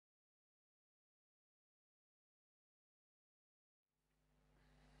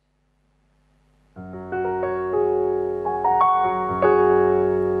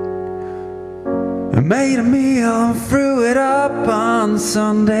I made a meal and threw it up on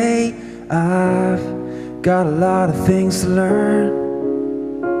Sunday. I've got a lot of things to learn.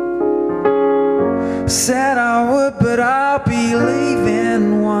 Said I would, but I'll be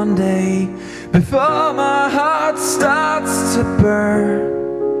leaving one day before my heart starts to burn.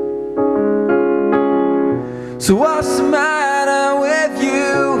 So what's the matter with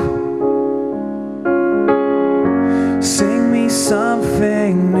you? Sing me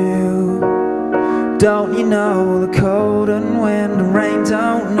something new. Don't you know the cold and wind and rain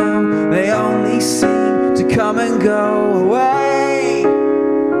don't know? They only seem to come and go away.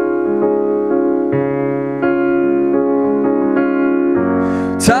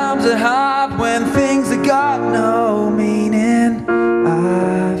 Times are hard when things have got no meaning.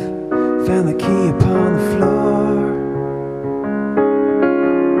 I've found the key upon the floor.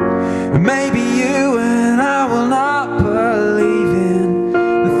 And maybe you and I will not believe in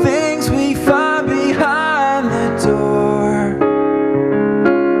the things we find behind the door.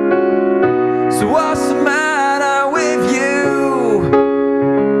 So what's the matter with you?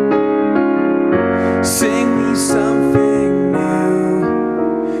 Sing me something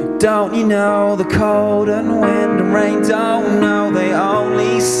new. Don't you know the cold and wind and rain don't know? They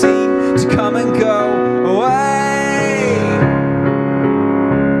only seem to come and go away.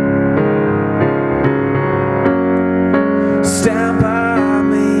 Stand by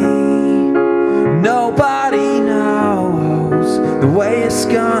me. Nobody knows the way it's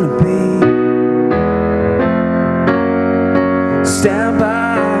gonna be. Stand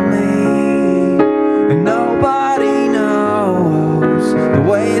by me. And nobody knows the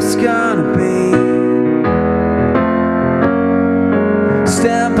way it's gonna be.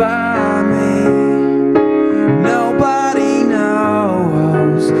 Stand by me. Nobody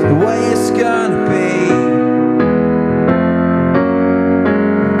knows the way it's gonna be.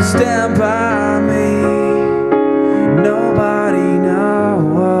 Stand by me. Nobody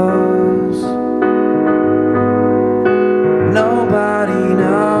knows. Nobody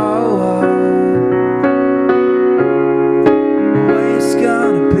knows the way it's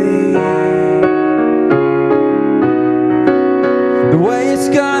gonna be. The way it's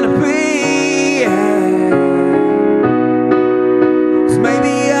gonna be. Yeah. 'Cause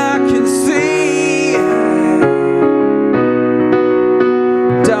maybe I can see. Yeah.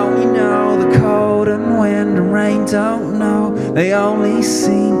 Don't you know the cold and wind and rain don't know? They only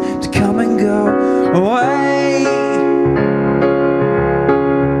seem to come and go away.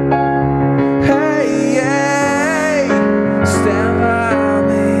 Hey, hey, stand by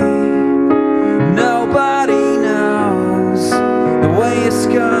me. Nobody knows the way it's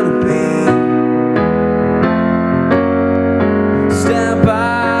gonna be. Stand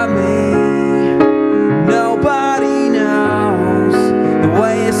by me. Nobody knows the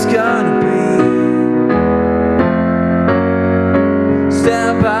way it's gonna be.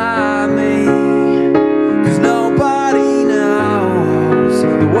 Stand by me. 'Cause nobody knows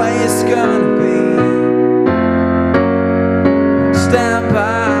the way it's gonna be.